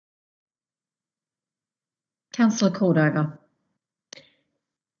Councillor Cordover.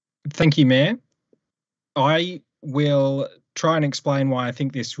 Thank you, Mayor. I will try and explain why I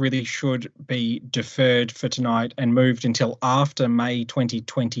think this really should be deferred for tonight and moved until after May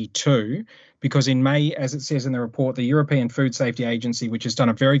 2022, because in May, as it says in the report, the European Food Safety Agency, which has done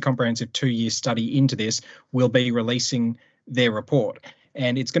a very comprehensive 2-year study into this, will be releasing their report.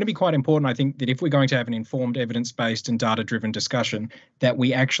 And it's going to be quite important, I think, that if we're going to have an informed, evidence-based and data-driven discussion, that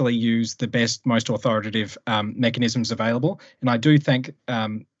we actually use the best, most authoritative mechanisms available. And I do thank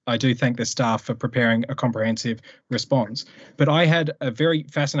the staff for preparing a comprehensive response. But I had a very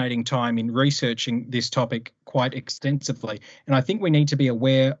fascinating time in researching this topic quite extensively. And I think we need to be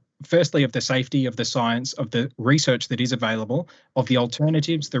aware, firstly, of the safety of the science, of the research that is available, of the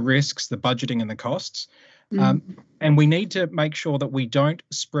alternatives, the risks, the budgeting and the costs. And we need to make sure that we don't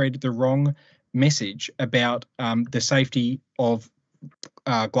spread the wrong message about the safety of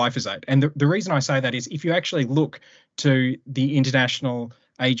glyphosate. And the reason I say that is if you actually look to the International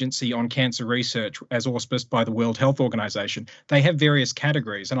Agency on Cancer Research, as auspiced by the World Health Organization, they have various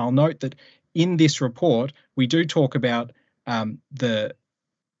categories. And I'll note that in this report, we do talk about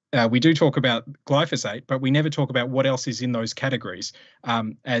glyphosate, but we never talk about what else is in those categories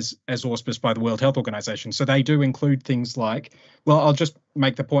as auspiced by the World Health Organization. So they do include things like, well, I'll just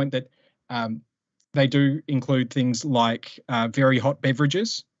make the point that they do include things like very hot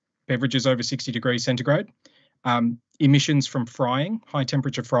beverages over 60 degrees centigrade, emissions from frying, high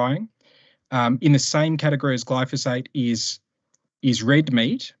temperature frying. In the same category as glyphosate is red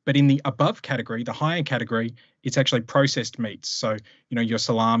meat, but in the above category, the higher category, it's actually processed meats. So, your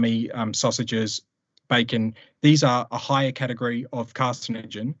salami, sausages, bacon, these are a higher category of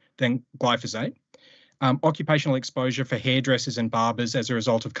carcinogen than glyphosate. Occupational exposure for hairdressers and barbers as a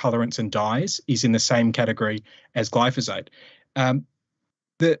result of colorants and dyes is in the same category as glyphosate.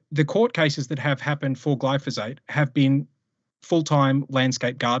 The court cases that have happened for glyphosate have been full-time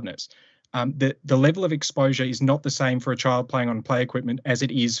landscape gardeners. The level of exposure is not the same for a child playing on play equipment as it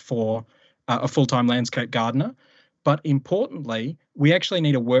is for a full-time landscape gardener. But importantly, we actually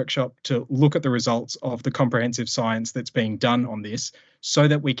need a workshop to look at the results of the comprehensive science that's being done on this so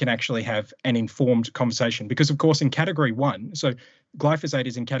that we can actually have an informed conversation. Because, of course, in category 1, so glyphosate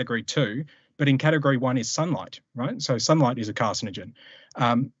is in category 2, but in category 1 is sunlight, right? So sunlight is a carcinogen.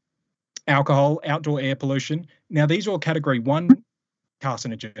 Alcohol, outdoor air pollution. Now, these are all category 1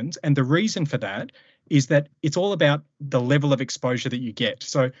 carcinogens, and the reason for that is that it's all about the level of exposure that you get.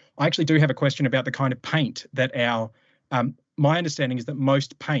 So I actually do have a question about the kind of paint that my understanding is that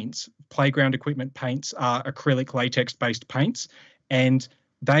most paints, playground equipment paints, are acrylic latex-based paints, and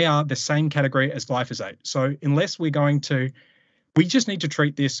they are the same category as glyphosate. So unless we just need to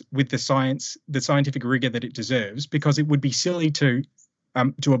treat this with the scientific rigor that it deserves, because it would be silly to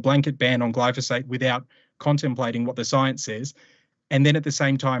do a blanket ban on glyphosate without contemplating what the science says, and then at the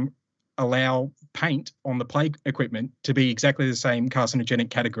same time allow paint on the play equipment to be exactly the same carcinogenic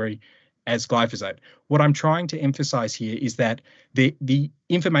category as glyphosate. What I'm trying to emphasize here is that the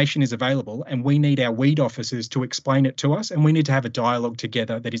information is available and we need our weed officers to explain it to us, and we need to have a dialogue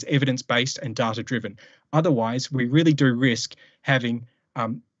together that is evidence-based and data-driven. Otherwise, we really do risk having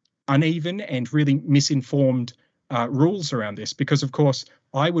uneven and really misinformed rules around this, because, of course,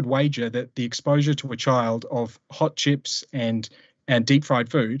 I would wager that the exposure to a child of hot chips and deep fried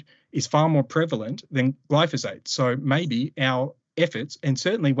food is far more prevalent than glyphosate. So maybe our efforts, and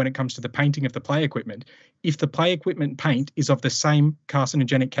certainly when it comes to the painting of the play equipment, if the play equipment paint is of the same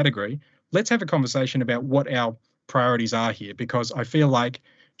carcinogenic category, let's have a conversation about what our priorities are here, because I feel like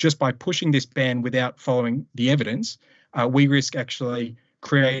just by pushing this ban without following the evidence, we risk actually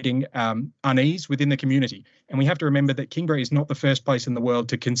creating unease within the community. And we have to remember that Kingborough is not the first place in the world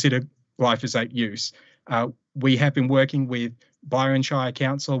to consider glyphosate use. We have been working with Byron Shire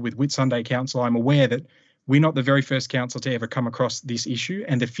Council, with Whitsunday Council. I'm aware that we're not the very first council to ever come across this issue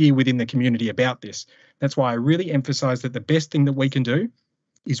and the fear within the community about this. That's why I really emphasise that the best thing that we can do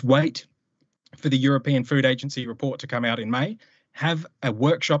is wait for the European Food Agency report to come out in May, have a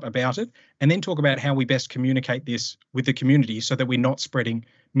workshop about it, and then talk about how we best communicate this with the community so that we're not spreading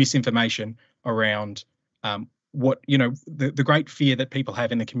misinformation around the great fear that people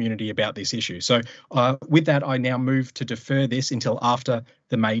have in the community about this issue. So with that, I now move to defer this until after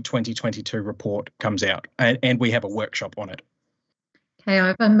the May 2022 report comes out and we have a workshop on it. Okay, I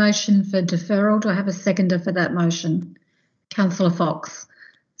have a motion for deferral. Do I have a seconder for that motion? Councillor Fox.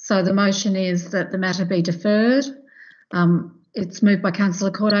 So the motion is that the matter be deferred. It's moved by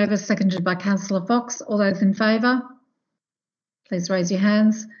Councillor Cordover, seconded by Councillor Fox. All those in favour, please raise your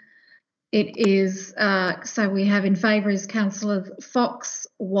hands. It is, so we have in favour is Councillors Fox,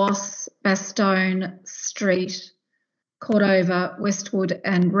 Wass, Bastone, Street, Cordover, Westwood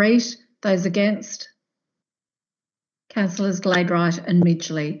and Reet. Those against? Councillors Gladright and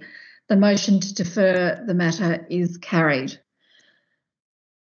Midgley. The motion to defer the matter is carried.